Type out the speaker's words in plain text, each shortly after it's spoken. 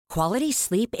Quality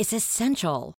sleep is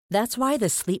essential. That's why the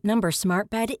Sleep Number Smart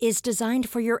Bed is designed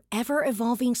for your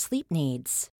ever-evolving sleep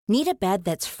needs. Need a bed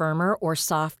that's firmer or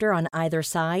softer on either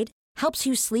side? Helps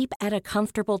you sleep at a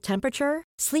comfortable temperature?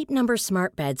 Sleep Number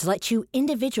Smart Beds let you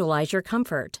individualize your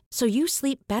comfort so you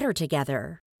sleep better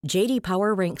together. J.D.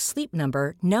 Power ranks Sleep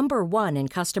Number number 1 in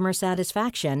customer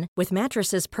satisfaction with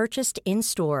mattresses purchased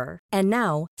in-store. And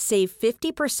now, save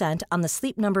 50% on the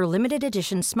Sleep Number Limited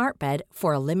Edition Smart Bed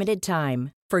for a limited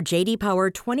time. For J.D. Power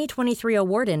 2023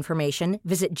 award information,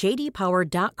 visit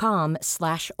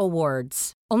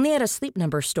jdpower.com/awards. Only at a Sleep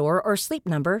Number store or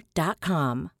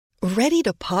sleepnumber.com. Ready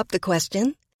to pop the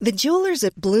question? The jewelers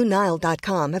at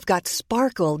BlueNile.com have got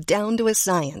sparkle down to a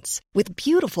science with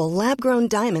beautiful lab-grown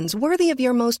diamonds worthy of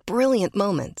your most brilliant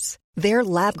moments. Their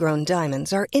lab-grown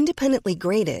diamonds are independently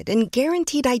graded and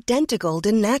guaranteed identical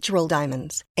to natural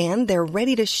diamonds, and they're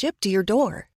ready to ship to your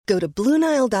door. Go to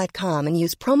BlueNile.com and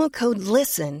use promo code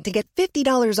LISTEN to get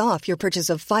 $50 off your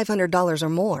purchase of $500 or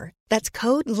more. That's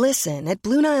code LISTEN at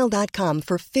BlueNile.com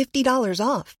for $50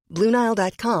 off.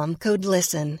 BlueNile.com, code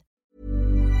LISTEN.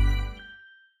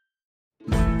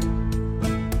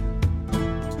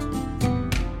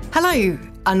 Hello,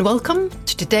 and welcome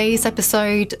to today's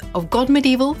episode of Gone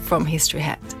Medieval from History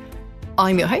Hit.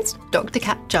 I'm your host, Dr.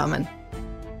 Kat Jarman.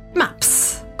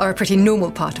 Maps are a pretty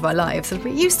normal part of our lives, and we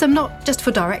use them not just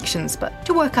for directions, but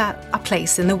to work out our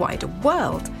place in the wider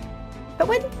world. But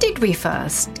when did we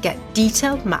first get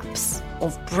detailed maps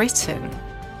of Britain?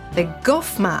 The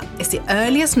Gough map is the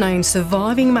earliest known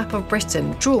surviving map of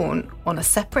Britain drawn on a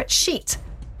separate sheet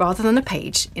rather than a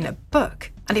page in a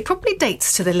book, and it probably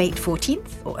dates to the late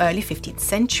 14th or early 15th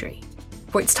century.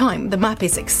 For its time, the map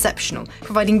is exceptional,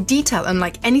 providing detail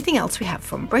unlike anything else we have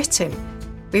from Britain.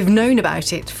 We've known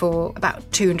about it for about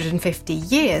 250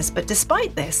 years, but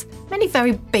despite this, many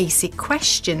very basic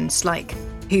questions like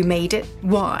who made it,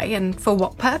 why, and for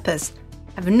what purpose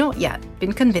have not yet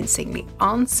been convincingly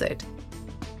answered.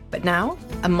 But now,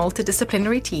 a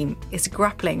multidisciplinary team is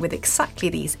grappling with exactly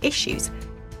these issues,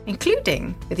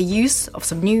 including with the use of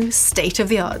some new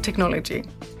state-of-the-art technology.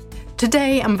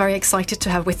 Today, I'm very excited to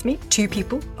have with me two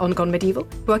people on Gone Medieval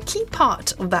who are a key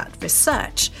part of that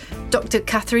research. Dr.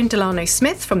 Catherine Delano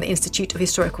Smith from the Institute of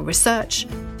Historical Research,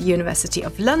 the University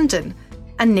of London,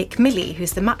 and Nick Milley,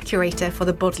 who's the map curator for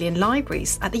the Bodleian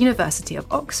Libraries at the University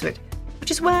of Oxford,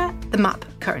 which is where the map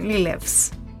currently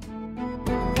lives.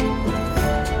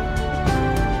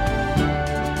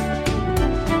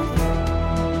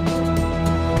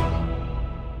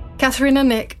 Catherine and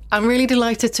Nick, I'm really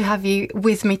delighted to have you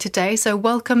with me today, so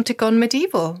welcome to Gone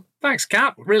Medieval. Thanks,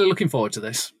 Kat. Really looking forward to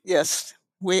this. Yes,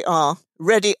 we are.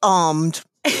 Ready armed.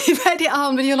 Ready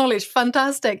armed with your knowledge.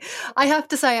 Fantastic. I have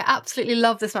to say, I absolutely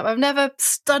love this map. I've never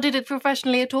studied it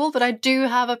professionally at all, but I do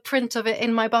have a print of it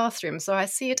in my bathroom, so I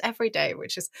see it every day,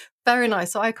 which is very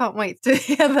nice. So I can't wait to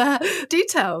hear the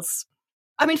details.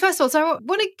 I mean, first of all, so I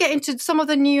want to get into some of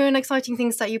the new and exciting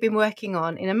things that you've been working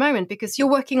on in a moment, because you're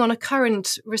working on a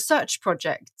current research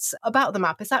project about the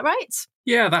map. Is that right?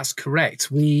 Yeah, that's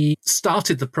correct. We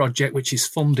started the project, which is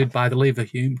funded by the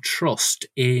Leverhulme Trust,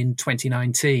 in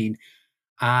 2019.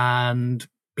 And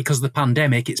because of the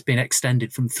pandemic, it's been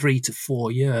extended from 3 to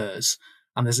 4 years.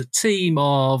 And there's a team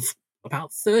of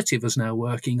about 30 of us now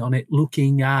working on it,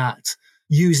 looking at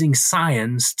using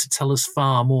science to tell us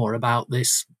far more about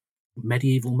this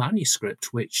medieval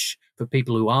manuscript, which, for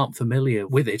people who aren't familiar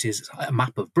with it, is a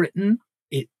map of Britain.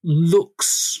 It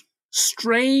looks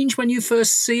strange when you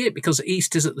first see it because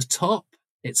east is at the top.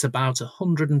 It's about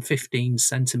 115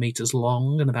 centimetres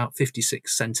long and about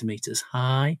 56 centimetres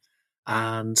high.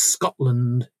 And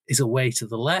Scotland is away to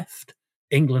the left,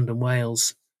 England and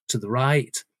Wales to the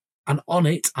right. And on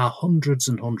it are hundreds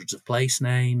and hundreds of place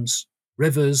names,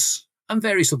 rivers, and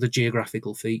various other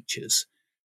geographical features.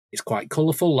 It's quite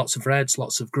colourful, lots of reds,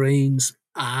 lots of greens,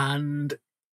 and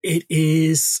it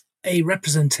is a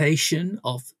representation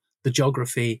of the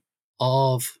geography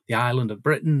of the island of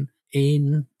Britain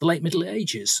in the late Middle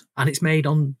Ages. And it's made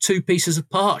on 2 pieces of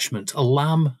parchment, a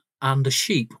lamb and a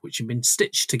sheep, which have been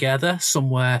stitched together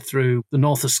somewhere through the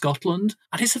north of Scotland.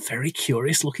 And it's a very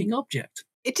curious looking object.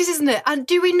 It is, isn't it? And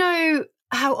do we know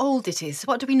how old it is?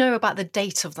 What do we know about the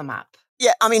date of the map?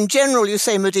 Yeah, I mean, generally you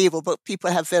say medieval, but people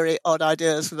have very odd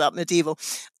ideas about medieval.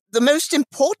 The most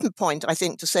important point, I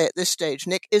think, to say at this stage,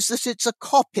 Nick, is that it's a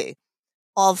copy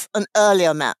of an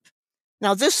earlier map.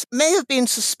 Now, this may have been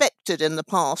suspected in the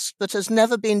past, but has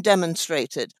never been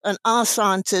demonstrated. And our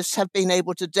scientists have been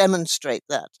able to demonstrate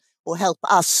that, or help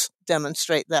us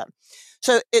demonstrate that.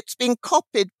 So it's been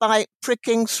copied by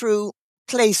pricking through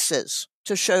places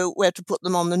to show where to put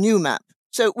them on the new map.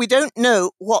 So we don't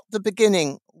know what the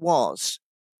beginning was.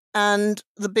 And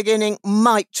the beginning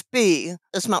might be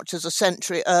as much as a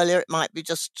century earlier. It might be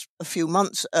just a few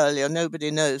months earlier. Nobody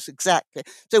knows exactly.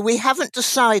 So we haven't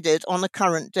decided on a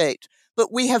current date,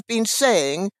 but we have been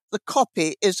saying the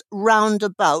copy is round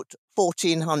about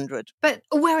 1400. But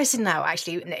where is it now,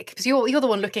 actually, Nick? Because you're the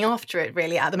one looking after it,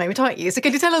 really, at the moment, aren't you? So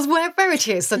can you tell us where it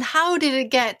is and how did it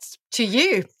get to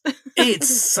you?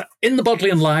 It's in the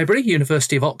Bodleian Library,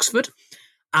 University of Oxford.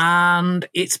 And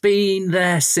it's been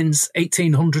there since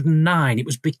 1809. It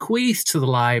was bequeathed to the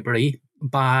library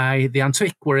by the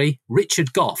antiquary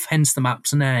Richard Gough, hence the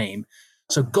map's name.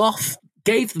 So Gough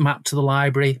gave the map to the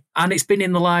library, and it's been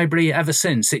in the library ever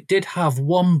since. It did have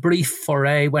one brief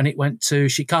foray when it went to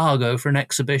Chicago for an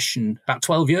exhibition about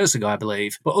 12 years ago, I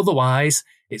believe. But otherwise,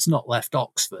 it's not left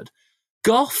Oxford.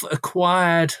 Gough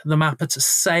acquired the map at a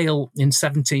sale in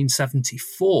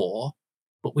 1774,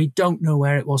 but we don't know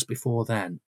where it was before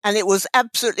then. And it was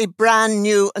absolutely brand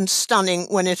new and stunning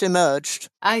when it emerged.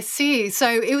 I see. So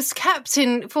it was kept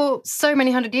in for so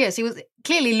many hundred years. It was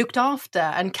clearly looked after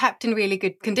and kept in really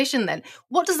good condition then.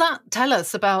 What does that tell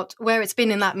us about where it's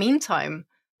been in that meantime?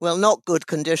 Well, not good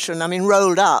condition. I mean,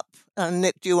 rolled up.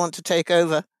 Nick, do you want to take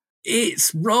over?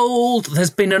 It's rolled. There's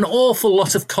been an awful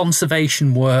lot of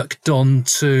conservation work done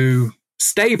to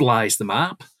stabilise the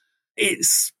map.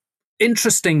 It's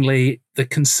interestingly, the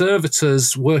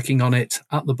conservators working on it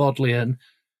at the Bodleian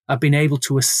have been able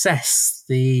to assess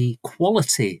the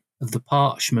quality of the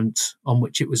parchment on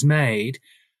which it was made.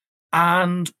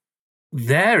 And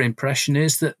their impression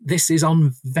is that this is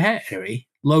on very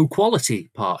low quality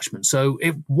parchment. So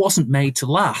it wasn't made to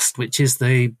last, which is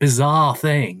the bizarre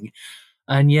thing.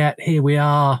 And yet here we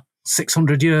are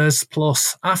 600 years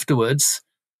plus afterwards,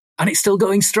 and it's still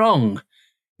going strong.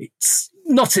 It's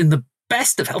not in the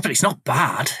best of health, but it's not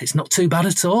bad. It's not too bad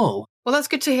at all. Well, that's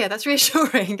good to hear. That's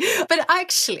reassuring. But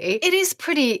actually, it is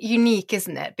pretty unique,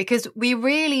 isn't it? Because we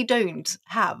really don't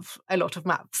have a lot of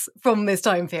maps from this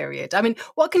time period. I mean,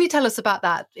 what can you tell us about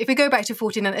that? If we go back to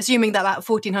 1400, assuming that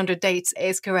 1400 date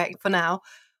is correct for now,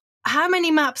 how many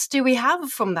maps do we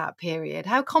have from that period?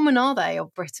 How common are they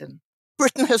of Britain?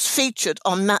 Britain has featured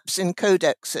on maps in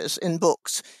codexes, in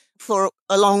books, for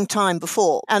a long time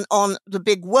before. And on the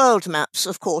big world maps,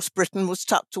 of course, Britain was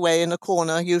tucked away in a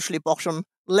corner, usually bottom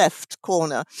left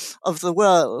corner of the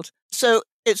world. So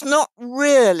it's not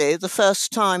really the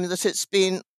first time that it's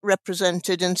been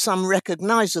represented in some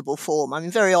recognizable form. I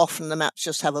mean, very often the maps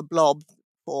just have a blob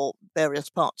for various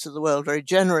parts of the world, very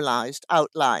generalized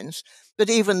outlines. But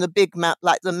even the big map,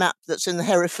 like the map that's in the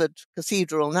Hereford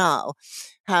Cathedral now,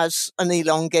 has an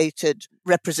elongated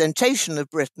representation of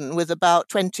Britain with about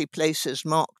 20 places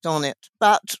marked on it.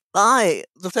 But by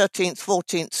the 13th,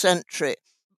 14th century,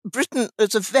 Britain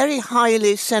was a very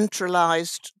highly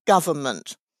centralized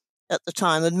government at the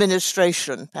time,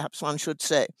 administration, perhaps one should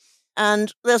say.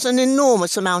 And there's an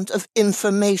enormous amount of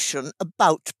information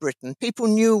about Britain. People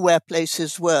knew where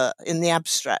places were in the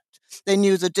abstract. They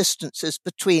knew the distances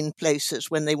between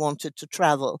places when they wanted to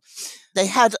travel. They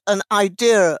had an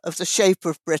idea of the shape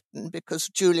of Britain because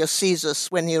Julius Caesar,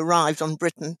 when he arrived on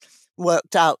Britain,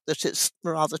 worked out that it's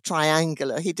rather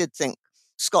triangular. He did think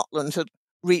Scotland had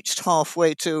reached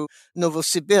halfway to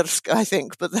Novosibirsk, I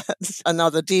think, but that's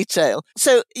another detail.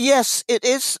 So, yes, it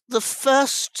is the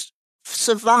first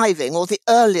surviving or the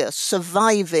earliest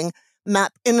surviving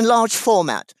map in large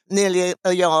format, nearly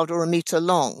a yard or a metre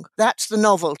long. That's the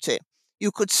novelty.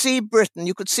 You could see Britain,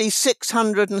 you could see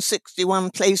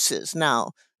 661 places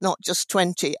now, not just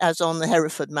 20 as on the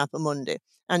Hereford Mappamundi,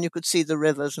 and you could see the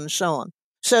rivers and so on.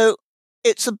 So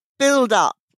it's a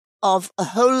build-up of a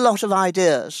whole lot of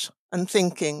ideas and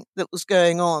thinking that was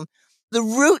going on, the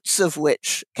roots of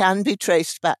which can be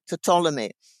traced back to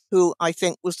Ptolemy, who I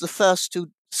think was the first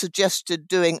to suggested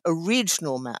doing a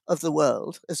regional map of the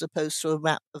world as opposed to a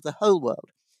map of the whole world.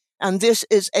 And this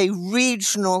is a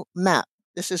regional map.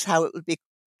 This is how it would be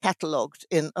catalogued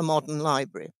in a modern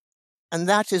library. And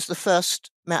that is the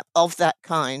first map of that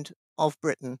kind of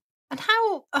Britain. And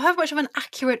how much of an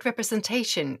accurate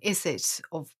representation is it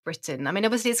of Britain? I mean,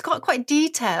 obviously, it's got quite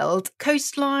detailed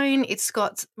coastline, it's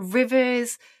got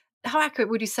rivers. How accurate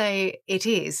would you say it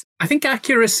is? I think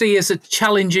accuracy is a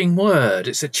challenging word.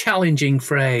 It's a challenging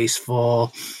phrase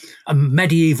for a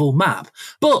medieval map.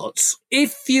 But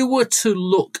if you were to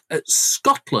look at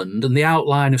Scotland and the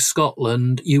outline of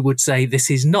Scotland, you would say this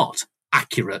is not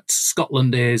accurate.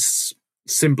 Scotland is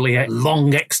simply a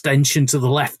long extension to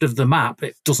the left of the map.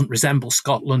 It doesn't resemble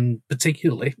Scotland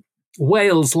particularly.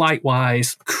 Wales,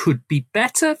 likewise, could be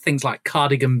better. Things like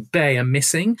Cardigan Bay are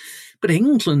missing. But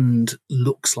England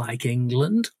looks like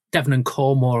England. Devon and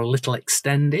Cornwall are a little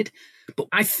extended. But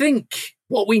I think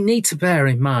what we need to bear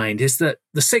in mind is that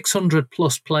the 600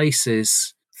 plus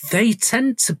places, they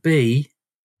tend to be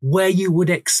where you would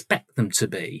expect them to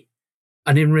be.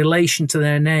 And in relation to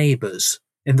their neighbours,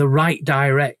 in the right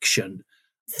direction,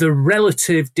 the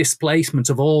relative displacement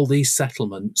of all these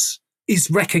settlements is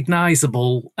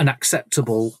recognisable and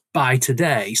acceptable by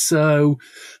today. So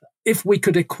if we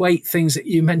could equate things,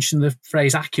 you mentioned the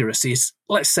phrase accuracy,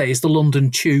 let's say, is the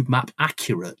London Tube map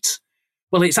accurate?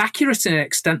 Well, it's accurate in an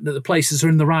extent that the places are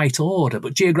in the right order,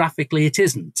 but geographically it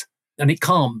isn't. And it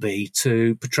can't be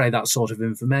to portray that sort of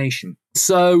information.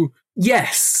 So,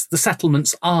 yes, the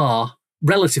settlements are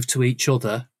relative to each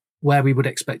other where we would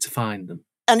expect to find them.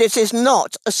 And it is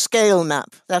not a scale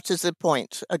map. That is the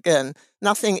point. Again,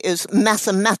 nothing is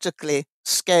mathematically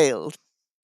scaled.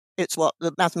 It's what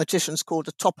the mathematicians called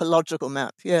a topological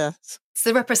map, yes. It's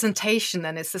the representation,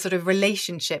 then. It's the sort of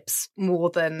relationships more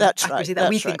than That's accuracy right, that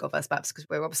we think of as maps, because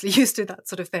we're obviously used to that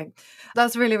sort of thing.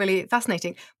 That's really, really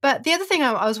fascinating. But the other thing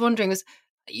I was wondering was,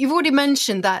 you've already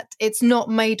mentioned that it's not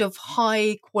made of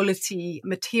high quality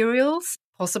materials,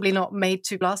 possibly not made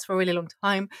to last for a really long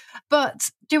time. But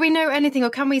do we know anything, or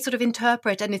can we sort of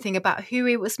interpret anything about who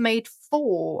it was made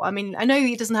for? I mean, I know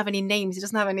he doesn't have any names. He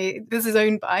doesn't have any, this is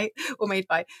owned by or made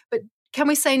by. But can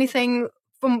we say anything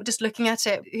from just looking at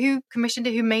it? Who commissioned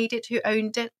it? Who made it? Who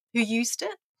owned it? Who used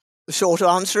it? The short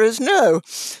answer is no.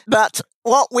 But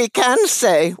what we can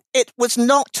say, it was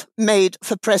not made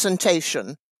for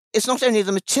presentation. It's not only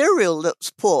the material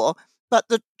that's poor, but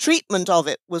the treatment of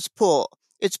it was poor.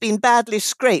 It's been badly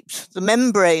scraped. The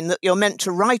membrane that you're meant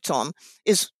to write on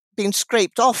is being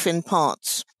scraped off in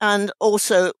parts. And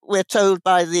also, we're told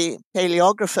by the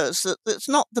paleographers that it's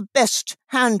not the best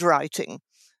handwriting.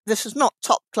 This is not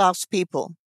top-class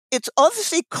people. It's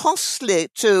obviously costly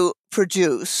to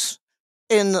produce.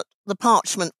 In the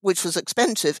parchment, which was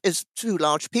expensive, is 2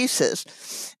 large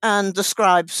pieces. And the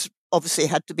scribes obviously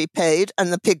had to be paid,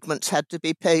 and the pigments had to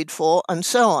be paid for, and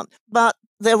so on. But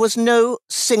there was no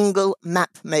single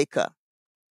map maker.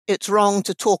 It's wrong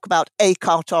to talk about a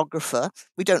cartographer.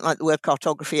 We don't like the word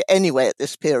cartography anyway at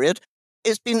this period.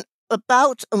 It's been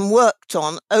about and worked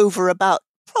on over about,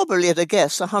 probably at a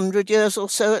guess, 100 years or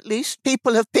so at least.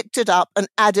 People have picked it up and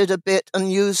added a bit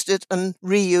and used it and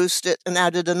reused it and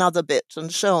added another bit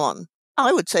and so on.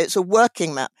 I would say it's a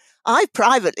working map. I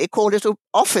privately call it an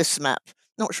office map.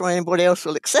 Not sure anybody else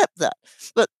will accept that.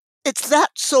 But it's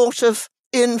that sort of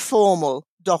informal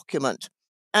document.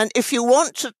 And if you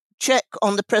want to check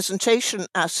on the presentation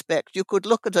aspect, you could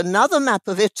look at another map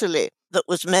of Italy that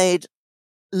was made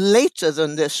later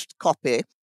than this copy,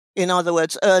 in other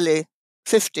words, early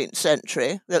 15th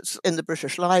century, that's in the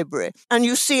British Library. And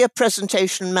you see a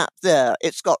presentation map there.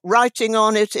 It's got writing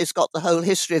on it. It's got the whole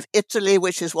history of Italy,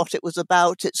 which is what it was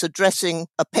about. It's addressing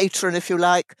a patron, if you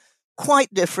like.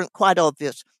 Quite different, quite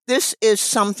obvious. This is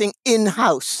something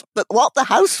in-house. But what the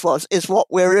house was is what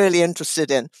we're really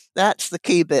interested in. That's the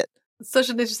key bit. Such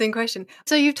an interesting question.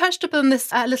 So you've touched upon this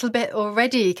a little bit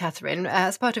already, Catherine,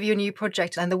 as part of your new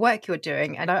project and the work you're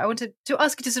doing. And I wanted to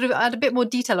ask you to sort of add a bit more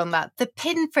detail on that. The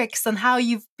pinpricks and how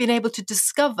you've been able to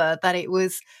discover that it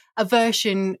was a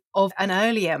version of an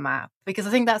earlier map, because I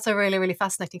think that's a really, really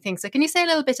fascinating thing. So can you say a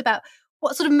little bit about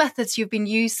what sort of methods you've been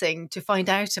using to find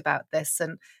out about this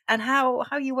and how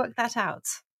you worked that out?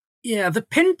 Yeah, the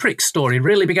pinprick story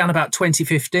really began about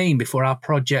 2015 before our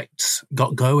project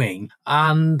got going.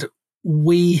 And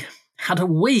we had a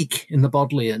week in the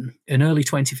Bodleian in early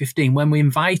 2015 when we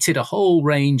invited a whole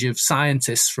range of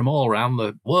scientists from all around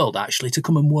the world, actually, to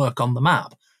come and work on the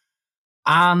map.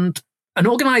 And an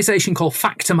organisation called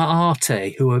Factima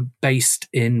Arte, who are based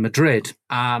in Madrid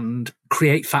and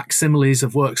create facsimiles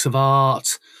of works of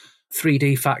art,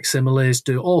 3D facsimiles,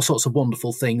 do all sorts of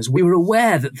wonderful things. We were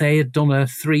aware that they had done a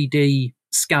 3D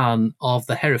scan of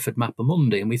the Hereford Mappa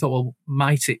Mundi, and we thought, well,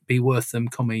 might it be worth them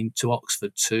coming to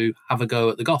Oxford to have a go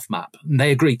at the Gough map? And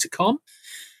they agreed to come,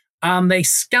 and they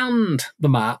scanned the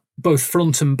map both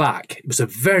front and back. It was a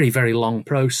very, very long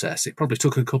process. It probably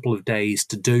took a couple of days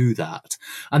to do that,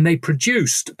 and they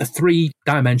produced a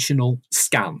 3-dimensional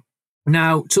scan.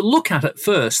 Now, to look at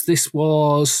first, this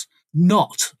was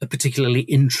not a particularly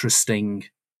interesting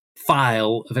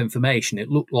file of information. It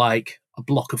looked like a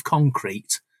block of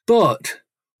concrete. But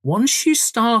once you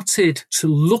started to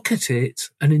look at it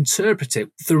and interpret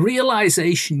it, the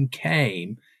realization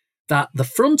came that the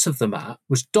front of the map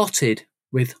was dotted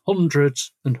with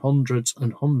hundreds and hundreds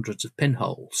and hundreds of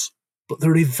pinholes. But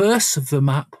the reverse of the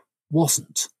map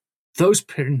wasn't. Those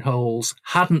pinholes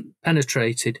hadn't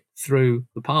penetrated through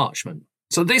the parchment.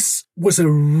 So this was a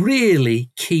really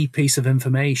key piece of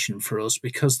information for us,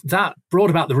 because that brought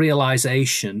about the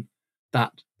realization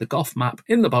that the Gough map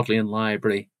in the Bodleian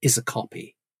Library is a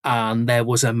copy. And there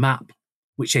was a map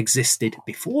which existed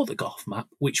before the Gough map,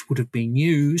 which would have been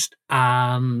used,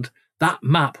 and that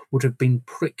map would have been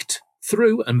pricked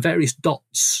through and various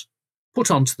dots put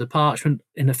onto the parchment.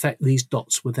 In effect, these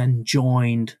dots were then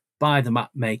joined by the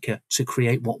map maker to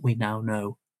create what we now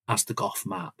know as the Gough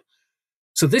map.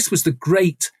 So this was the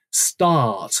great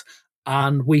start,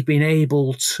 and we've been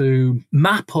able to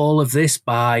map all of this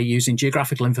by using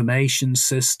geographical information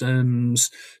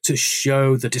systems to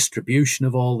show the distribution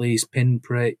of all these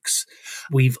pinpricks.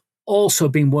 We've also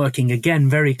been working again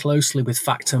very closely with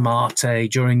Facta Marte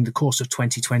during the course of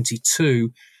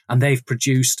 2022, and they've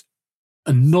produced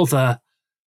another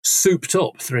souped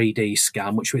up 3D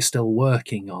scan, which we're still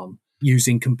working on,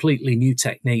 using completely new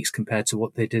techniques compared to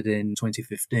what they did in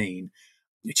 2015.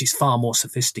 Which is far more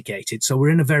sophisticated. So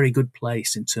we're in a very good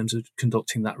place in terms of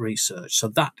conducting that research. So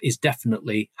that is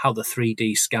definitely how the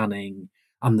 3D scanning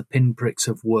and the pinpricks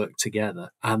have worked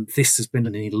together. And this has been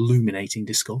an illuminating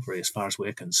discovery as far as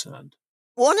we're concerned.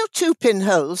 One or two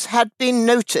pinholes had been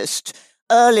noticed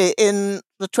early in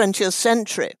the 20th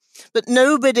century, but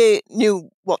nobody knew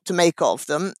what to make of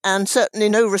them. And certainly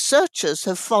no researchers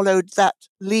have followed that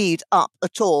lead up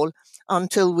at all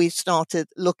until we started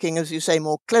looking, as you say,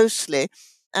 more closely.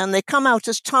 And they come out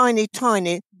as tiny,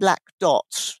 tiny black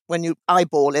dots when you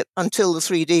eyeball it, until the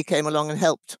 3D came along and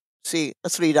helped see a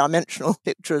three-dimensional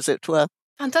picture, as it were.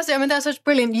 Fantastic. I mean, that's such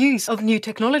brilliant use of new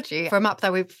technology for a map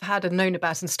that we've had and known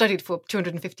about and studied for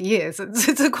 250 years.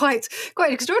 It's quite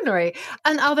extraordinary.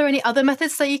 And are there any other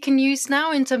methods that you can use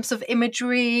now in terms of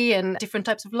imagery and different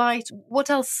types of light? What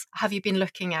else have you been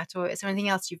looking at, or is there anything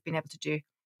else you've been able to do?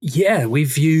 Yeah,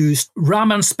 we've used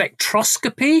Raman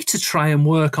spectroscopy to try and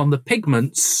work on the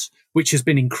pigments, which has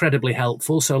been incredibly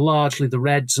helpful. So largely the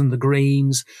reds and the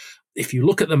greens. If you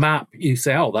look at the map, you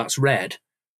say, oh, that's red.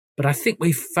 But I think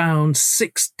we've found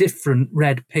 6 different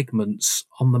red pigments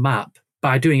on the map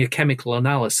by doing a chemical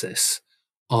analysis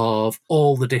of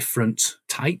all the different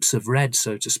types of red,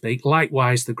 so to speak.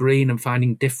 Likewise, the green, and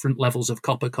finding different levels of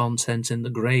copper content in the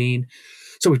green.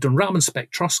 So we've done Raman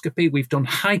spectroscopy, we've done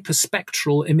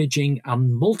hyperspectral imaging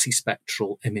and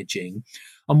multispectral imaging.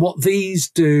 And what these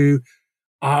do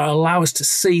are allow us to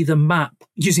see the map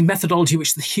using methodology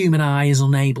which the human eye is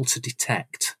unable to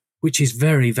detect, which is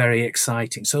very, very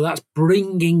exciting. So that's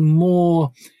bringing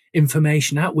more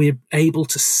information out. We're able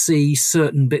to see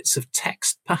certain bits of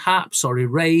text, perhaps, or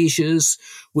erasures,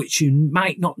 which you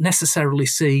might not necessarily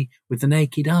see with the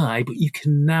naked eye, but you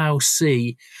can now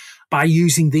see by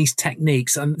using these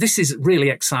techniques. And this is really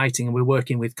exciting, and we're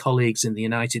working with colleagues in the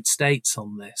United States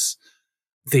on this.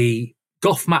 The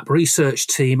Gough Map research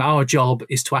team, our job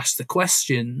is to ask the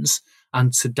questions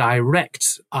and to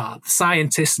direct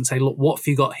scientists and say, look, what have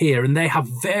you got here? And they have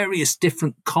various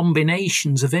different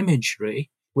combinations of imagery,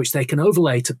 which they can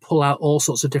overlay to pull out all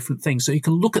sorts of different things. So you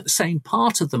can look at the same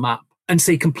part of the map and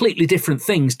see completely different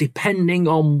things depending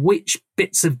on which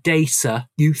bits of data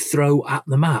you throw at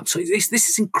the map. So this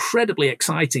is incredibly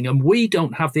exciting, and we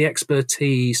don't have the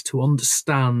expertise to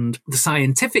understand the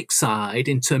scientific side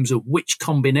in terms of which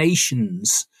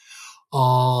combinations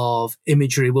of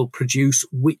imagery will produce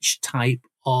which type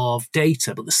of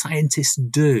data, but the scientists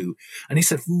do. And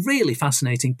it's a really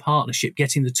fascinating partnership,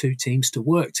 getting the two teams to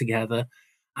work together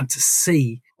and to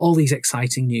see all these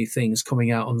exciting new things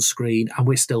coming out on screen, and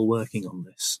we're still working on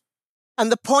this. And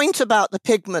the point about the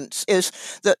pigments is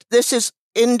that this is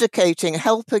indicating,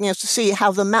 helping us to see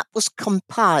how the map was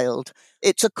compiled.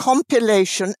 It's a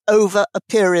compilation over a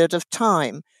period of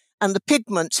time, and the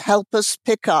pigments help us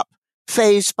pick up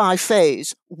phase by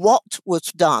phase what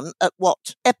was done at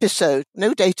what episode.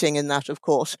 No dating in that, of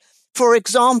course. For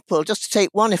example, just to take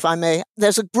one, if I may,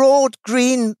 there's a broad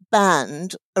green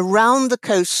band around the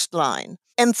coastline,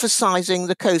 emphasizing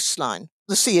the coastline.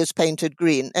 The sea is painted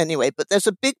green anyway, but there's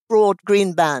a big, broad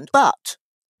green band. But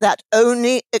that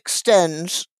only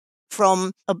extends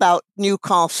from about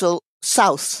Newcastle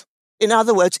south. In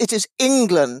other words, it is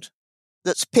England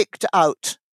that's picked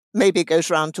out. Maybe it goes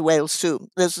round to Wales too.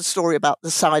 There's a story about the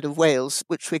side of Wales,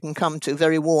 which we can come to,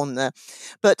 very warm there.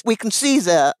 But we can see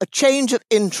there a change of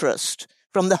interest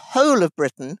from the whole of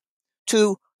Britain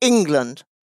to England.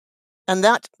 And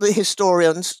that the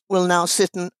historians will now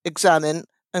sit and examine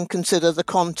and consider the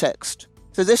context.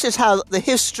 So this is how the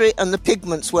history and the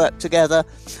pigments work together,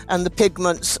 and the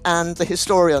pigments and the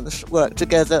historians work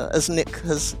together, as Nick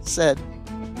has said.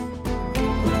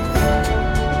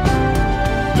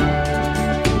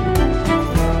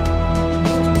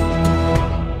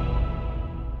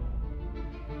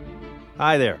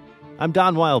 Hi there, I'm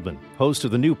Don Wildman, host of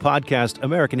the new podcast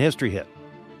American History Hit.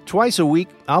 Twice a week,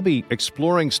 I'll be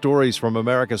exploring stories from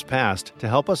America's past to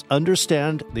help us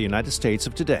understand the United States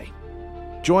of today.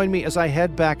 Join me as I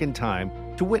head back in time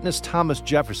to witness Thomas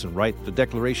Jefferson write the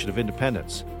Declaration of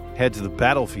Independence, head to the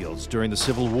battlefields during the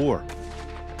Civil War,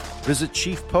 visit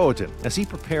Chief Powhatan as he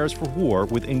prepares for war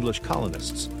with English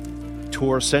colonists,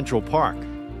 tour Central Park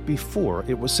before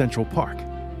it was Central Park,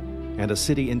 and a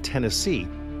city in Tennessee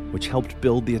which helped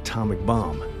build the atomic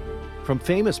bomb. From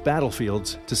famous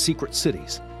battlefields to secret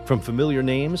cities, from familiar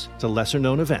names to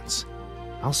lesser-known events,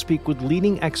 I'll speak with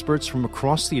leading experts from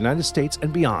across the United States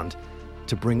and beyond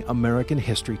to bring American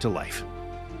history to life.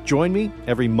 Join me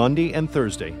every Monday and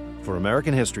Thursday for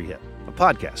American History Hit, a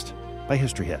podcast by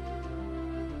History Hit.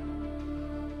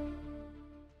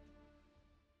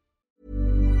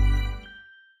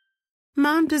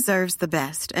 Mom deserves the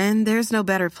best, and there's no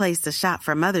better place to shop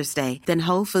for Mother's Day than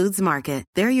Whole Foods Market.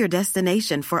 They're your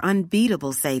destination for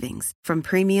unbeatable savings, from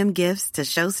premium gifts to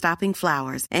show-stopping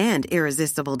flowers and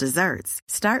irresistible desserts.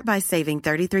 Start by saving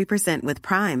 33% with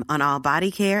Prime on all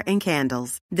body care and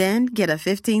candles. Then get a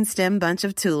 15-stem bunch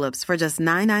of tulips for just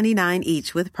 $9.99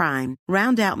 each with Prime.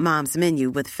 Round out Mom's menu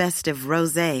with festive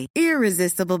rosé,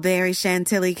 irresistible berry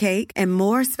chantilly cake, and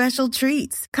more special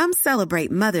treats. Come celebrate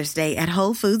Mother's Day at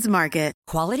Whole Foods Market.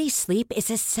 Quality sleep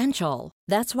is essential.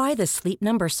 That's why the Sleep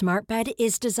Number Smart Bed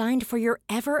is designed for your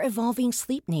ever-evolving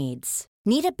sleep needs.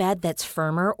 Need a bed that's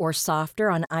firmer or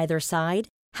softer on either side?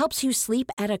 Helps you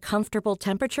sleep at a comfortable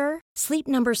temperature? Sleep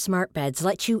Number Smart Beds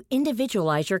let you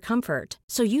individualize your comfort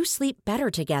so you sleep better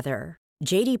together.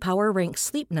 J.D. Power ranks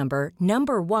Sleep Number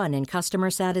number 1 in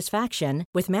customer satisfaction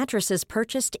with mattresses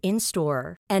purchased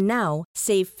in-store. And now,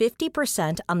 save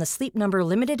 50% on the Sleep Number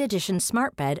Limited Edition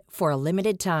Smart Bed for a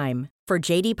limited time. For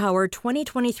J.D. Power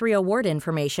 2023 award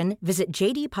information, visit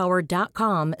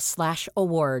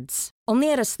jdpower.com/awards.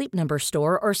 Only at a Sleep Number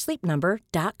store or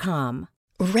sleepnumber.com.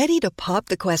 Ready to pop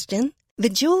the question? The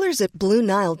jewelers at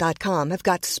BlueNile.com have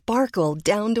got sparkle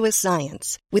down to a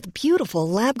science with beautiful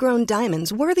lab-grown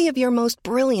diamonds worthy of your most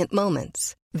brilliant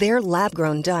moments. Their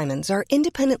lab-grown diamonds are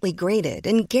independently graded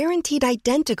and guaranteed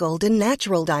identical to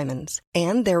natural diamonds,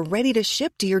 and they're ready to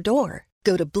ship to your door.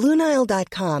 Go to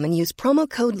BlueNile.com and use promo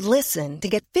code LISTEN to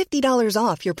get $50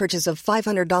 off your purchase of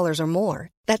 $500 or more.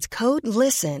 That's code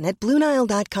LISTEN at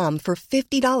BlueNile.com for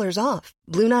 $50 off.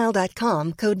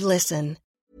 BlueNile.com, code LISTEN.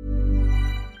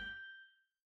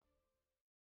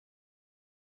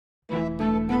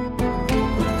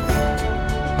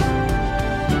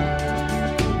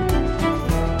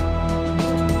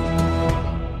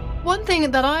 One thing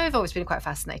that I've always been quite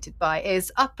fascinated by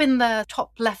is up in the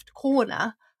top left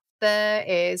corner, there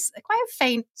is quite a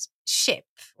faint ship,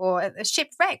 or a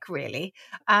shipwreck really,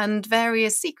 and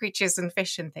various sea creatures and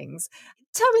fish and things.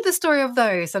 Tell me the story of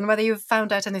those and whether you've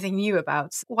found out anything new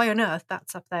about why on earth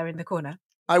that's up there in the corner.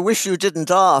 I wish you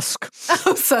didn't ask.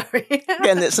 Oh, sorry.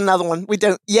 Again, it's another one we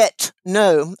don't yet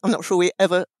know. I'm not sure we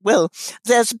ever will.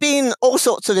 There's been all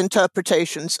sorts of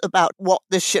interpretations about what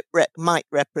this shipwreck might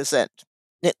represent.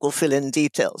 Nick will fill in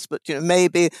details, but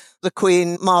maybe the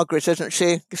Queen Margaret, isn't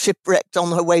she, shipwrecked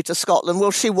on her way to Scotland?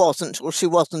 Well, she wasn't. Well, she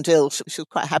wasn't ill. She was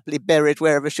quite happily buried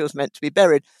wherever she was meant to be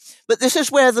buried. But this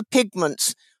is where the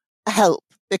pigments help,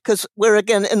 because we're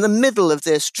again in the middle of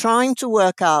this, trying to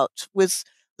work out with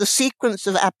the sequence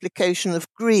of application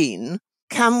of green,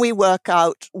 can we work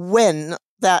out when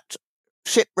that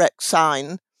shipwreck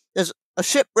sign, there's a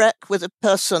shipwreck with a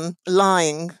person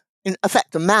lying, in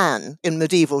effect a man in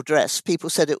medieval dress. People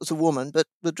said it was a woman, but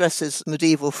the dress is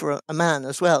medieval for a man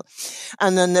as well.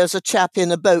 And then there's a chap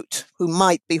in a boat who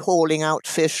might be hauling out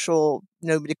fish, or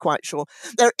nobody quite sure.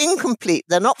 They're incomplete.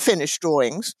 They're not finished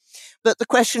drawings. But the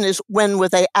question is, when were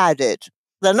they added?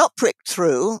 They're not pricked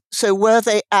through, so were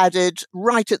they added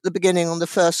right at the beginning on the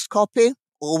first copy,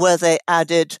 or were they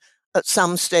added at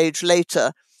some stage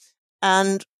later?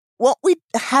 And what we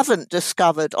haven't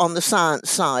discovered on the science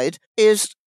side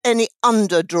is any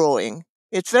underdrawing.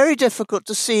 It's very difficult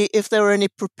to see if there are any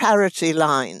preparatory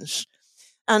lines.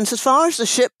 And as far as the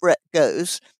shipwreck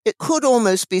goes, it could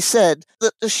almost be said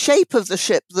that the shape of the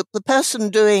ship, the person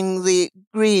doing the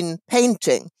green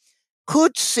painting,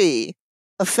 could see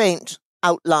a faint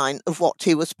outline of what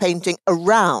he was painting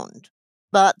around.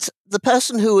 But the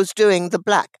person who was doing the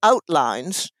black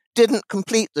outlines didn't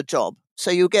complete the job.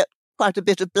 So you get quite a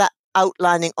bit of black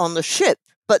outlining on the ship,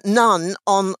 but none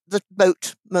on the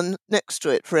boatman next to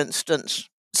it, for instance.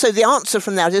 So the answer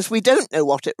from that is we don't know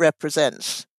what it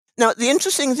represents. Now, the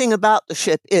interesting thing about the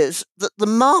ship is that the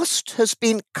mast has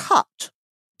been cut,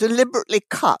 deliberately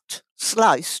cut,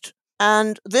 sliced,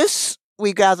 and this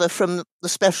we gather from the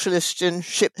specialist in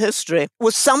ship history,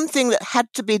 was something that had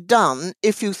to be done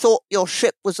if you thought your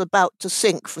ship was about to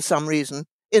sink for some reason,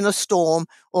 in a storm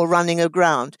or running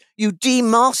aground. You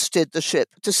demasted the ship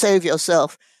to save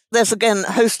yourself. There's again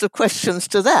a host of questions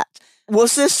to that.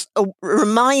 Was this a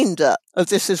reminder of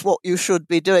this is what you should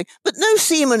be doing? But no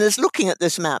seaman is looking at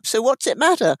this map, so what's it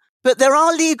matter? But there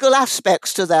are legal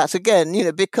aspects to that, again,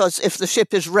 because if the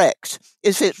ship is wrecked,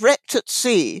 if it's wrecked at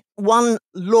sea, one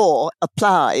law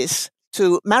applies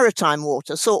to maritime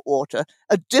water, salt water.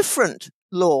 A different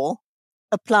law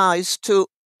applies to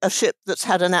a ship that's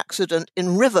had an accident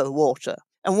in river water.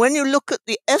 And when you look at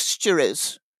the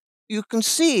estuaries, you can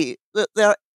see that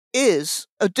there is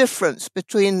a difference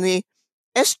between the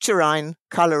estuarine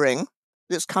colouring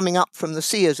that's coming up from the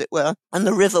sea, as it were, and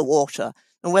the river water.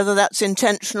 And whether that's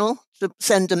intentional to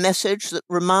send a message that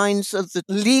reminds of the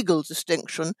legal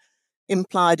distinction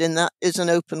implied in that is an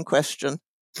open question.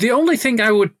 The only thing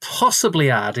I would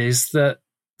possibly add is that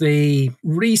the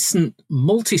recent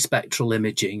multispectral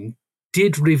imaging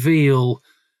did reveal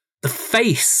the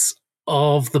face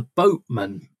of the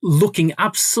boatman looking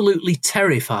absolutely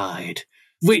terrified,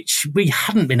 which we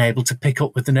hadn't been able to pick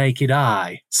up with the naked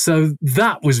eye. So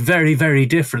that was very, very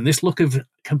different. This look of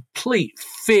complete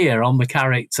fear on the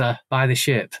character by the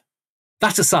ship.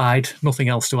 That aside, nothing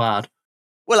else to add.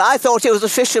 Well, I thought it was a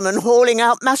fisherman hauling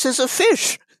out masses of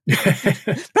fish.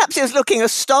 Perhaps he was looking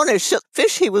astonished at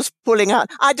fish he was pulling out.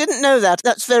 I didn't know that.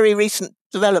 That's very recent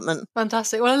development.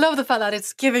 Fantastic. Well, I love the fact that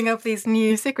it's giving up these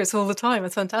new secrets all the time.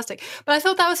 It's fantastic. But I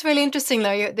thought that was really interesting,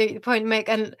 though, the point you make,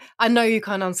 and I know you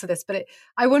can't answer this, but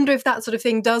I wonder if that sort of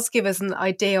thing does give us an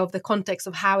idea of the context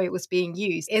of how it was being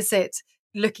used. Is it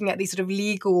looking at these sort of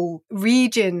legal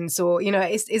regions, or,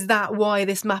 is that why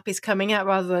this map is coming out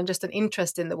rather than just an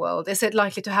interest in the world? Is it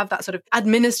likely to have that sort of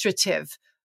administrative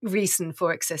reason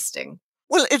for existing?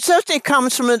 Well, it certainly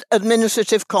comes from an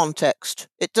administrative context.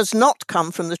 It does not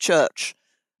come from the church.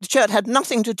 The church had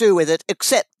nothing to do with it,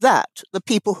 except that the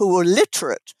people who were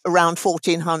literate around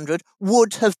 1400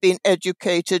 would have been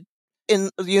educated in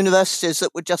the universities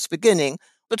that were just beginning.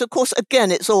 But of course,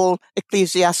 again, it's all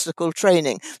ecclesiastical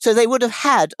training. So they would have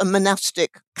had a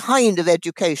monastic kind of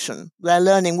education. Their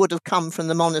learning would have come from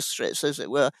the monasteries, as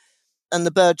it were, and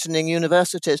the burgeoning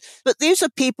universities. But these are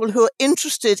people who are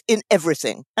interested in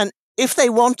everything. And if they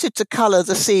wanted to colour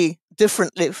the sea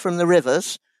differently from the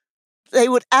rivers, they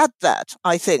would add that,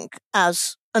 I think,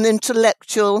 as an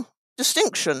intellectual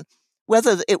distinction.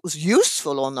 Whether it was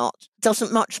useful or not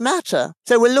doesn't much matter.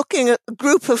 So we're looking at a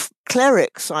group of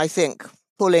clerics, I think,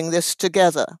 pulling this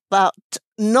together, but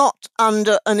not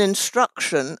under an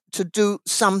instruction to do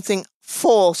something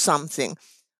for something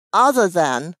other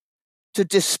than to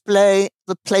display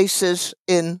the places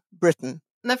in Britain.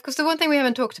 And of course, the one thing we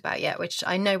haven't talked about yet, which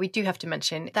I know we do have to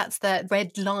mention, that's the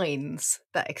red lines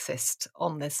that exist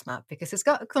on this map, because it's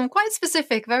got some quite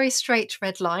specific, very straight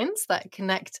red lines that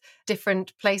connect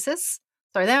different places.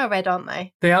 Sorry, they are red, aren't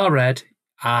they? They are red,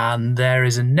 and there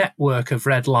is a network of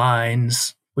red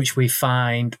lines which we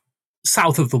find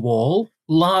south of the Wall,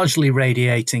 largely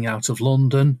radiating out of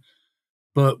London,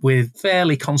 but with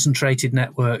fairly concentrated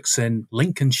networks in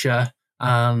Lincolnshire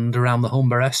and around the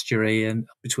Humber estuary and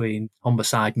between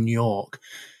Humberside and York.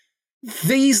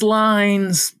 These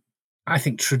lines, I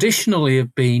think, traditionally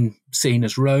have been seen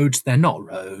as roads. They're not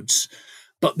roads,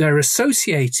 but they're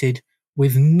associated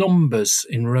with numbers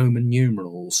in Roman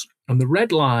numerals. And the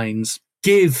red lines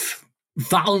give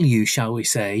value, shall we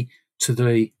say, to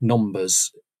the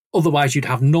numbers. Otherwise, you'd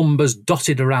have numbers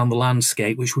dotted around the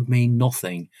landscape, which would mean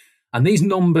nothing. And these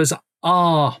numbers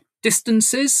are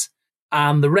distances,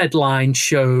 and the red line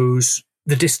shows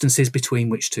the distances between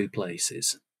which two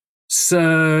places.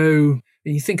 So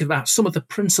when you think about some of the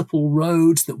principal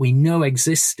roads that we know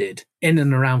existed in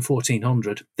and around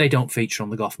 1400, they don't feature on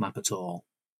the Goth map at all.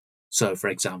 So, for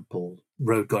example,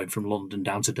 road going from London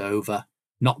down to Dover,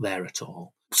 not there at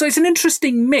all. So it's an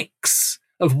interesting mix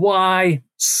of why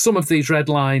some of these red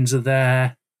lines are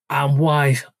there and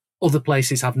why other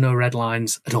places have no red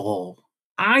lines at all.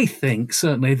 I think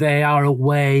certainly they are a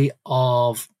way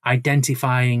of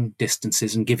identifying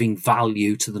distances and giving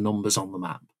value to the numbers on the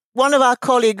map. One of our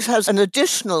colleagues has an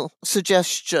additional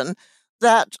suggestion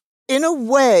that, in a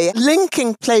way,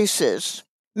 linking places,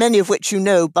 many of which you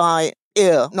know by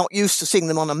ear, not used to seeing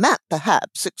them on a map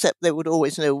perhaps, except they would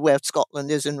always know where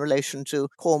Scotland is in relation to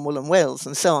Cornwall and Wales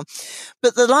and so on.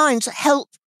 But the lines help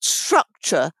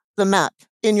structure the map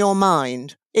in your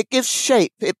mind. It gives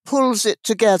shape, it pulls it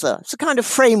together. It's a kind of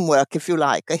framework, if you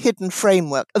like, a hidden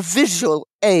framework, a visual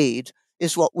aid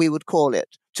is what we would call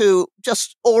it, to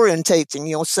just orientating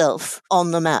yourself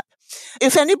on the map.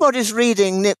 If anybody's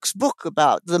reading Nick's book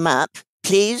about the map,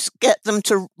 please get them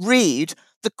to read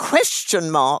the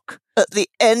question mark at the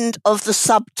end of the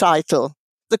subtitle.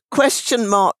 The question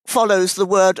mark follows the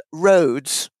word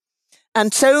roads.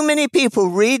 And so many people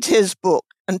read his book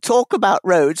and talk about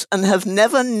roads and have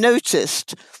never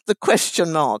noticed the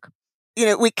question mark. You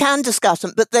know, we can discuss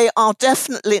them, but they are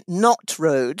definitely not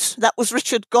roads. That was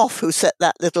Richard Gough who set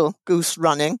that little goose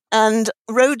running. And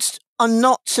roads are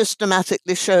not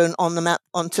systematically shown on the map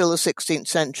until the 16th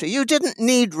century. You didn't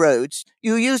need roads.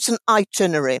 You used an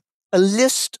itinerary, a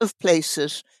list of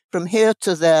places from here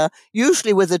to there,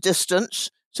 usually with a distance.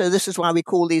 So this is why we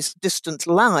call these distance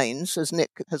lines, as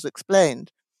Nick has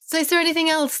explained. So is there anything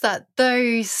else that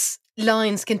those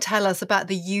lines can tell us about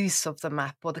the use of the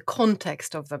map or the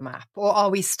context of the map? Or are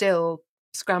we still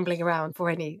scrambling around for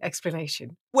any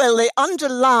explanation? Well, they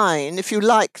underline, if you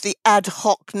like, the ad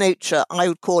hoc nature, I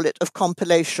would call it, of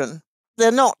compilation.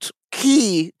 They're not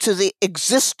key to the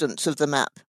existence of the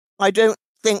map. I don't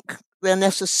think they're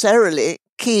necessarily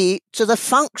key to the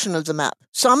function of the map.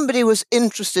 Somebody was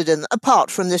interested in,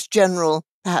 apart from this general,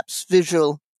 perhaps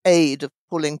visual aid of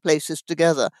pulling places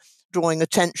together, drawing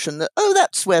attention that, oh,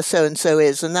 that's where so-and-so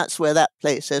is and that's where that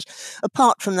place is.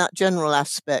 Apart from that general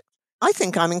aspect, I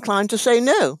think I'm inclined to say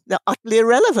no, they're utterly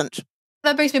irrelevant.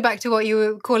 That brings me back to what you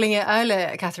were calling it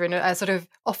earlier, Catherine, a sort of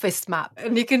office map.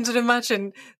 And you can sort of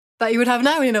imagine that you would have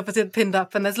now in opposite pinned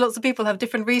up, and there's lots of people have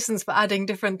different reasons for adding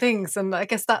different things. And I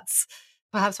guess that's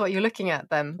perhaps what you're looking at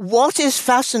then. What is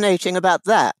fascinating about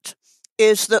that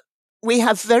is that we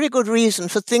have very good reason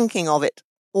for thinking of it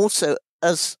also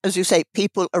as you say,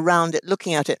 people around it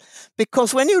looking at it.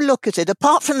 Because when you look at it,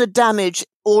 apart from the damage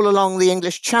all along the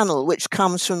English Channel, which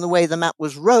comes from the way the map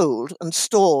was rolled and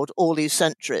stored all these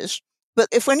centuries, but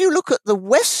when you look at the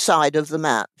west side of the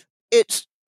map, it's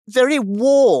very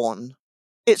worn.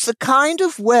 It's the kind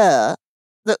of wear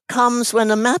that comes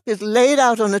when a map is laid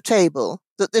out on a table,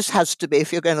 that this has to be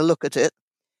if you're going to look at it,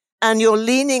 and you're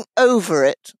leaning over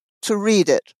it to read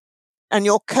it, and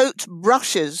your coat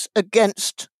brushes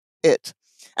against it.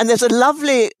 And there's a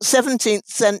lovely 17th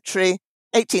century,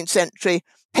 18th century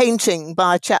painting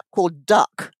by a chap called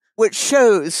Duck, which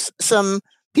shows some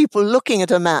people looking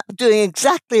at a map doing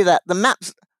exactly that. The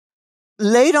map's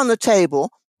laid on the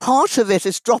table, part of it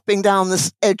is dropping down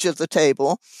the edge of the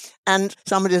table, and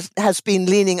somebody has been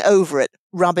leaning over it,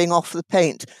 rubbing off the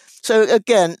paint. So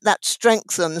again, that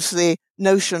strengthens the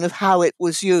notion of how it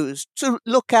was used, to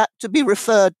look at, to be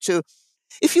referred to.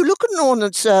 If you look at an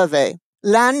Ordnance Survey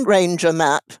Land Ranger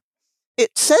map,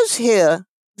 it says here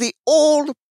the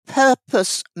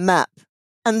all-purpose map.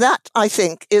 And that, I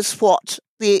think, is what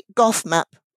the Gough map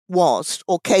was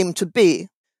or came to be.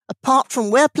 Apart from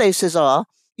where places are,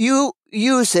 you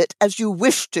use it as you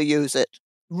wish to use it.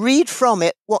 Read from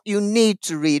it what you need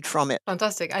to read from it.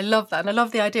 Fantastic. I love that. And I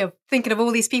love the idea of thinking of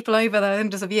all these people over the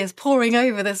hundreds of years poring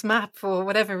over this map for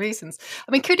whatever reasons.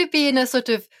 I mean, could it be in a sort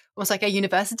of almost like a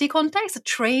university context, a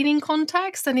training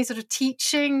context, any sort of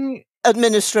teaching?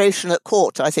 Administration at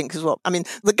court, I think, is what. I mean,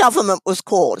 the government was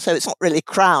court, so it's not really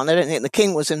crown. I don't think the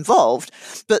king was involved.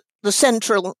 But the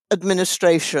central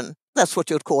administration, that's what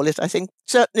you'd call it, I think.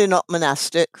 Certainly not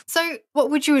monastic. So what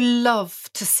would you love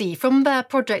to see from the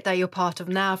project that you're part of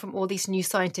now, from all these new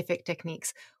scientific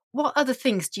techniques? What other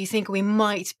things do you think we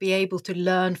might be able to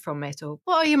learn from it? Or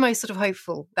what are you most sort of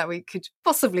hopeful that we could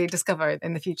possibly discover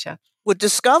in the future? Well,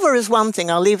 discover is one thing.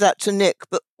 I'll leave that to Nick.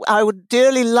 But I would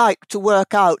dearly like to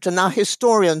work out, and our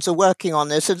historians are working on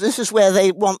this, and this is where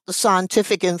they want the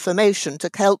scientific information to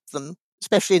help them,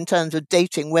 especially in terms of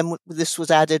dating, when this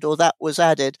was added or that was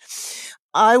added.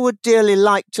 I would dearly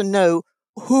like to know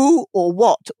who or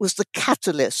what was the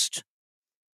catalyst.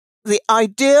 The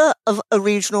idea of a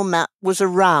regional map was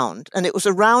around, and it was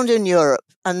around in Europe,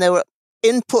 and there were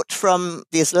input from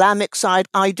the Islamic side,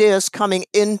 ideas coming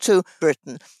into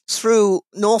Britain through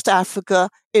North Africa,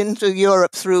 into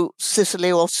Europe through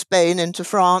Sicily or Spain, into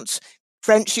France,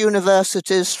 French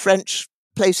universities, French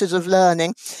places of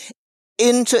learning,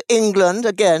 into England,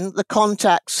 again, the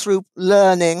contacts through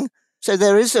learning. So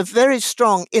there is a very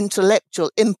strong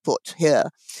intellectual input here.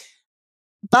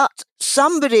 But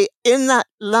somebody in that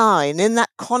line, in that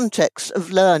context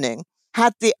of learning,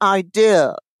 had the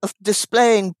idea of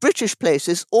displaying British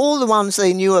places, all the ones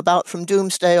they knew about from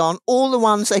Doomsday on, all the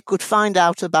ones they could find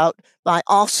out about by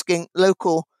asking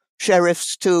local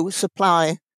sheriffs to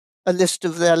supply a list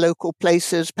of their local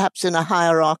places, perhaps in a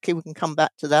hierarchy, we can come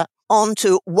back to that,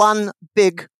 onto one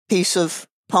big piece of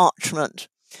parchment.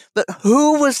 But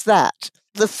who was that?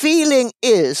 The feeling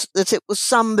is that it was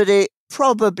somebody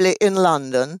probably in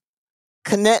London,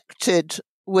 connected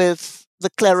with the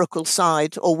clerical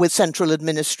side or with central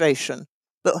administration.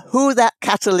 But who that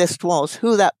catalyst was,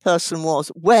 who that person was,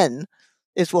 when,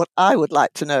 is what I would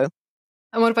like to know.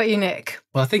 And what about you, Nick?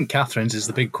 Well, I think Catherine's is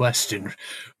the big question.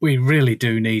 We really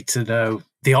do need to know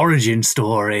the origin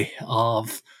story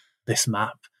of this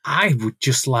map. I would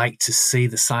just like to see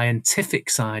the scientific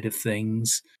side of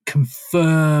things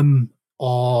confirm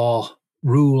or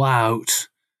rule out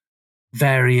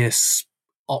various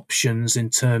options in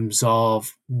terms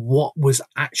of what was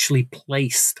actually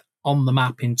placed on the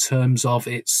map in terms of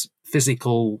its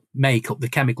physical makeup, the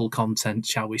chemical content,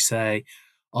 shall we say,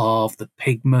 of the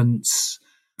pigments.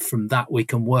 From that, we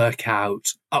can work out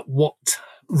at what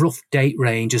rough date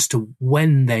range as to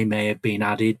when they may have been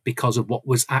added because of what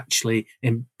was actually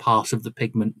in part of the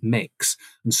pigment mix,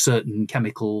 and certain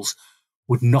chemicals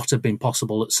would not have been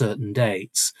possible at certain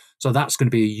dates. So that's going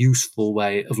to be a useful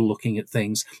way of looking at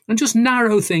things and just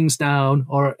narrow things down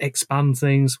or expand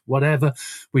things, whatever.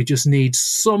 We just need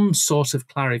some sort of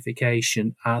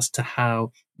clarification as to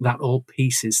how that all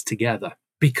pieces together,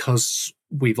 because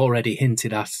we've already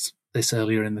hinted at this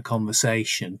earlier in the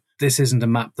conversation. This isn't a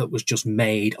map that was just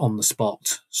made on the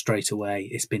spot straight away.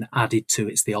 It's been added to.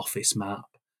 It's the office map.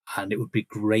 And it would be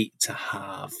great to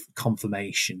have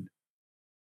confirmation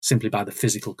simply by the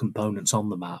physical components on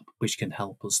the map, which can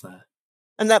help us there.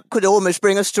 And that could almost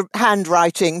bring us to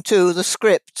handwriting, to the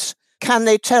scripts. Can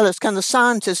they tell us, can the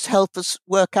scientists help us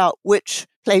work out which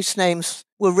place names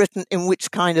were written in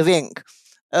which kind of ink,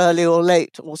 early or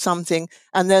late or something?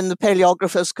 And then the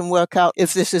paleographers can work out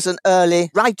if this is an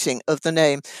early writing of the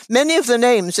name. Many of the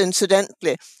names,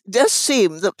 incidentally, it does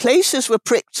seem that places were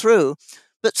pricked through,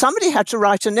 but somebody had to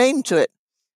write a name to it.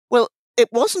 Well, it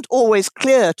wasn't always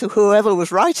clear to whoever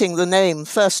was writing the name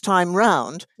first time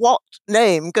round what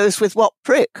name goes with what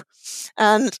prick.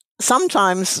 And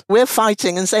sometimes we're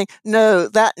fighting and saying, no,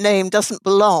 that name doesn't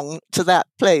belong to that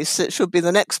place. It should be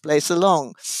the next place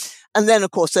along. And then,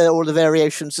 of course, there are all the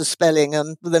variations of spelling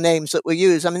and the names that were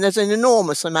used. I mean, there's an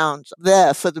enormous amount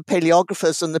there for the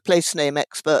paleographers and the place name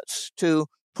experts to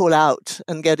pull out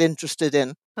and get interested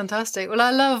in. Fantastic. Well,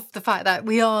 I love the fact that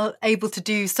we are able to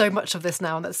do so much of this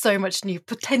now, and that's so much new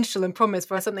potential and promise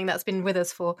for something that's been with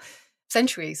us for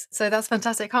centuries. So that's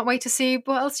fantastic. Can't wait to see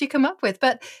what else you come up with.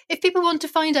 But if people want to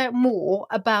find out more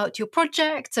about your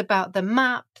project, about the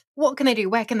map, what can they do?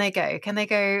 Where can they go? Can they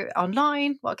go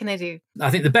online? What can they do?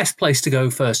 I think the best place to go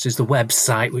first is the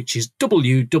website, which is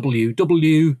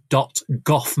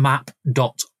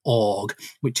www.goffmap.org,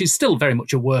 which is still very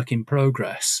much a work in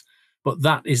progress. But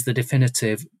that is the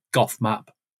definitive GoffMap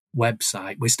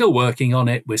website. We're still working on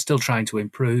it. We're still trying to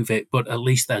improve it, but at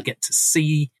least they'll get to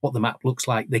see what the map looks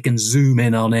like. They can zoom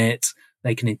in on it.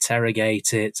 They can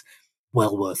interrogate it.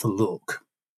 Well worth a look.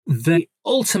 The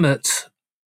ultimate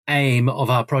aim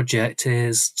of our project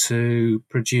is to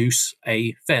produce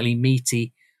a fairly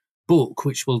meaty book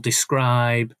which will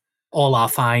describe all our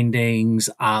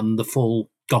findings and the full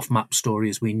GoffMap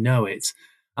story as we know it.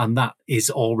 And that is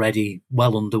already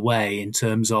well underway in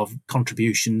terms of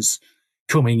contributions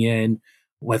coming in,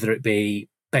 whether it be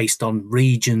based on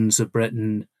regions of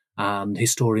Britain and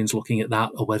historians looking at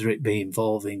that, or whether it be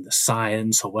involving the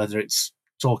science, or whether it's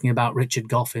talking about Richard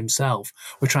Goff himself.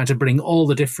 We're trying to bring all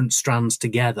the different strands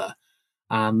together.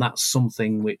 And that's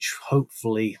something which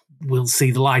hopefully will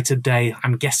see the light of day,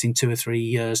 I'm guessing 2 or 3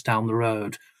 years down the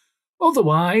road.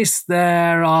 Otherwise,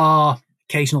 there are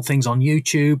occasional things on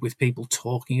YouTube with people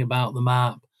talking about the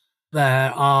map.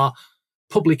 There are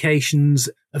publications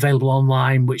available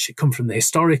online which come from the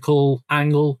historical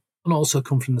angle and also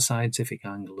come from the scientific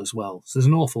angle as well. So there's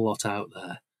an awful lot out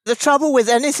there. The trouble with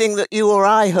anything that you or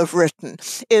I have written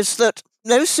is that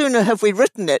no sooner have we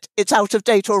written it, it's out of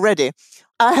date already.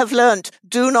 I have learnt,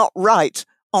 do not write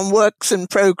on works in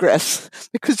progress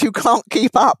because you can't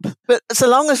keep up. But so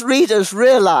long as readers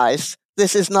realise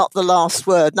this is not the last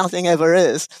word, nothing ever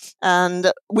is.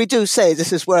 And we do say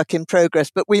this is work in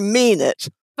progress, but we mean it.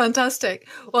 Fantastic.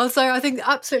 Well, so I think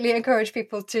absolutely encourage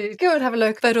people to go and have a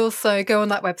look, but also go on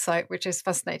that website, which is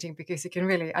fascinating because you can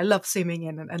really, I love zooming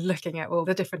in and looking at all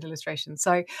the different illustrations.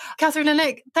 So Catherine and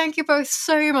Nick, thank you both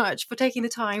so much for taking the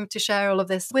time to share all of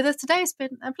this with us today. It's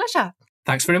been a pleasure.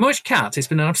 Thanks very much, Kat. It's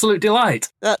been an absolute delight.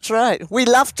 That's right. We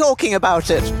love talking about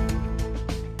it.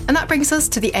 And that brings us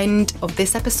to the end of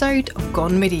this episode of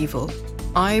Gone Medieval.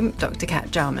 I'm Dr. Kat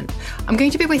Jarman. I'm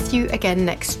going to be with you again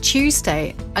next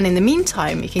Tuesday, and in the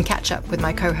meantime, you can catch up with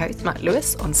my co-host Matt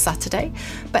Lewis on Saturday.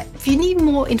 But if you need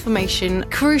more information,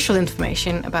 crucial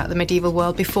information about the medieval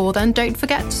world before then, don't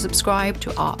forget to subscribe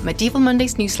to our Medieval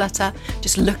Mondays newsletter.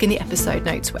 Just look in the episode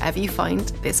notes wherever you find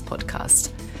this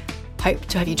podcast. Hope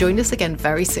to have you join us again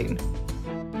very soon.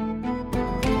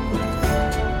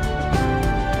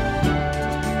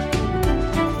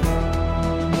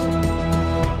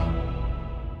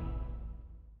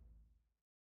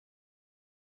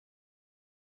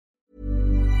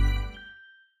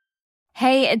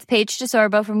 Hey, it's Paige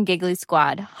DeSorbo from Giggly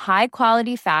Squad. High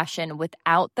quality fashion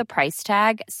without the price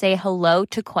tag. Say hello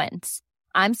to Quince.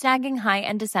 I'm snagging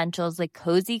high-end essentials like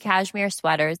cozy cashmere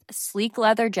sweaters, sleek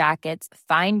leather jackets,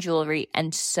 fine jewelry,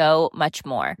 and so much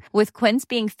more. With Quince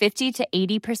being 50 to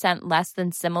 80% less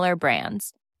than similar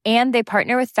brands. And they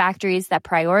partner with factories that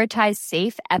prioritize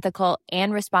safe, ethical,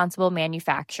 and responsible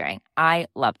manufacturing. I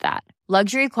love that.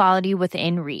 Luxury quality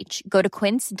within reach. Go to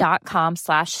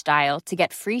quince.com/style to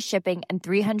get free shipping and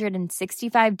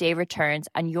 365-day returns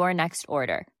on your next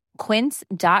order.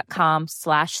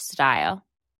 Quince.com/style.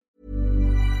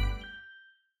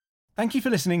 Thank you for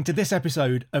listening to this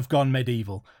episode of Gone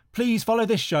Medieval. Please follow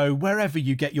this show wherever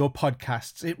you get your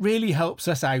podcasts. It really helps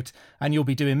us out and you'll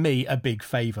be doing me a big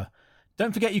favour.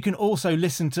 Don't forget you can also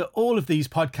listen to all of these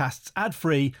podcasts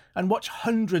ad-free and watch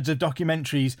hundreds of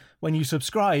documentaries when you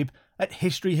subscribe at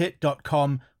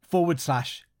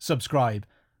historyhit.com/subscribe.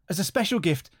 As a special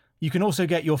gift, you can also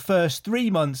get your first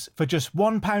 3 months for just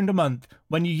 £1 a month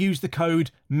when you use the code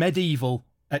MEDIEVAL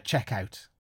at checkout.